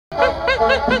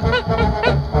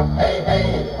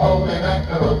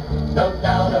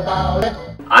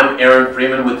I'm Aaron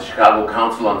Freeman with the Chicago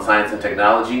Council on Science and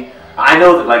Technology. I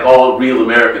know that, like all real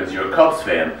Americans, you're a Cubs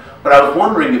fan, but I was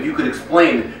wondering if you could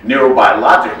explain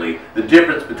neurobiologically the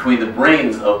difference between the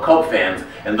brains of Cub fans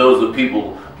and those of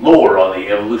people lower on the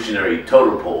evolutionary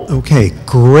totem pole. Okay,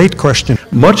 great question.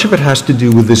 Much of it has to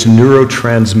do with this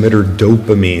neurotransmitter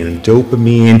dopamine.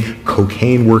 Dopamine,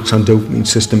 cocaine works on dopamine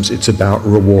systems. It's about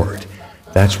reward.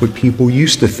 That's what people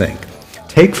used to think.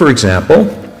 Take, for example,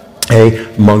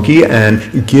 a monkey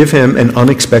and give him an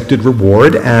unexpected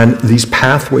reward, and these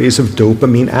pathways of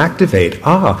dopamine activate.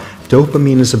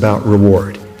 Dopamine is about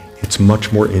reward. It's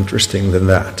much more interesting than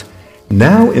that.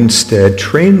 Now instead,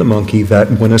 train the monkey that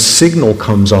when a signal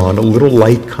comes on, a little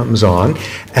light comes on,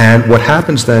 and what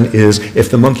happens then is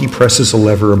if the monkey presses a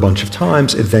lever a bunch of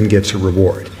times, it then gets a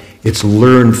reward. It's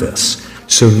learned this.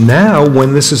 So now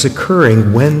when this is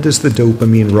occurring, when does the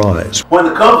dopamine rise? When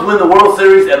the Cubs win the World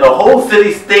Series and the whole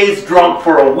city stays drunk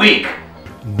for a week.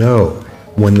 No,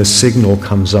 when the signal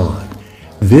comes on.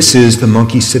 This is the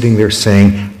monkey sitting there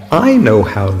saying, I know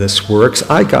how this works.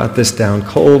 I got this down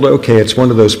cold. Okay, it's one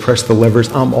of those press the levers.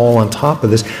 I'm all on top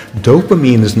of this.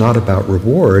 Dopamine is not about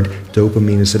reward.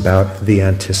 Dopamine is about the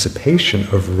anticipation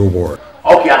of reward.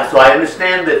 Okay, so I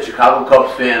understand that Chicago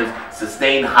Cubs fans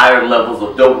sustain higher levels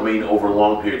of dopamine over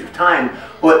long periods of time,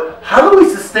 but how do we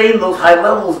sustain those high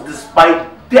levels despite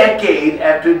decade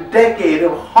after decade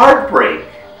of heartbreak?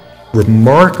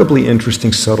 Remarkably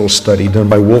interesting subtle study done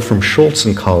by Wolfram Schultz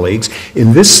and colleagues.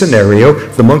 In this scenario,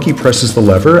 the monkey presses the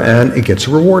lever and it gets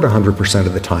a reward 100%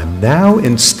 of the time. Now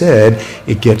instead,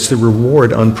 it gets the reward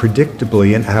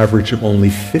unpredictably, an average of only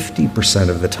 50%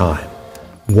 of the time.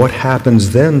 What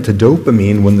happens then to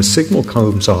dopamine when the signal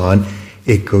comes on?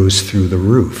 It goes through the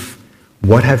roof.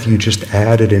 What have you just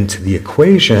added into the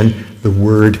equation? The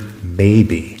word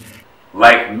maybe.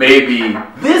 Like maybe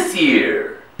this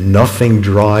year. Nothing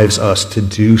drives us to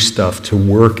do stuff, to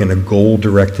work in a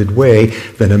goal-directed way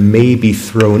than a maybe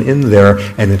thrown in there,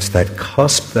 and it's that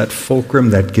cusp, that fulcrum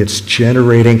that gets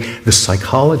generating. The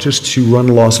psychologists who run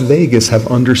Las Vegas have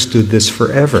understood this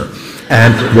forever.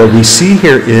 And what we see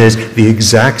here is the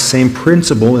exact same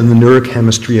principle in the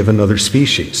neurochemistry of another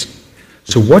species.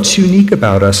 So what's unique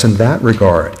about us in that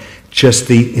regard? Just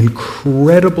the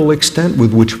incredible extent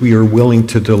with which we are willing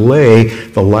to delay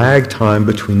the lag time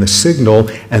between the signal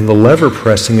and the lever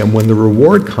pressing and when the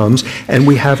reward comes, and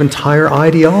we have entire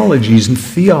ideologies and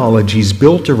theologies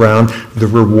built around the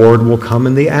reward will come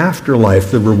in the afterlife,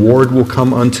 the reward will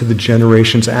come unto the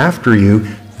generations after you.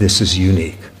 This is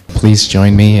unique. Please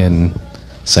join me in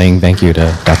saying thank you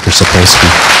to Dr. Sapolsky.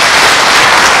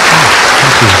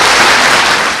 Thank you.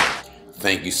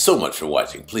 Thank you so much for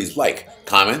watching. Please like,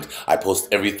 comment. I post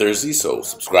every Thursday, so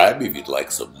subscribe if you'd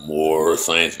like some more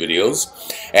science videos.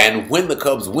 And when the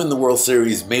Cubs win the World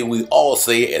Series, may we all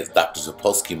say, as Dr.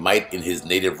 Sapolsky might in his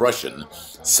native Russian,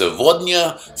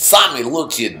 "Сегодня самый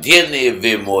лучший день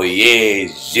в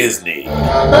моей жизни."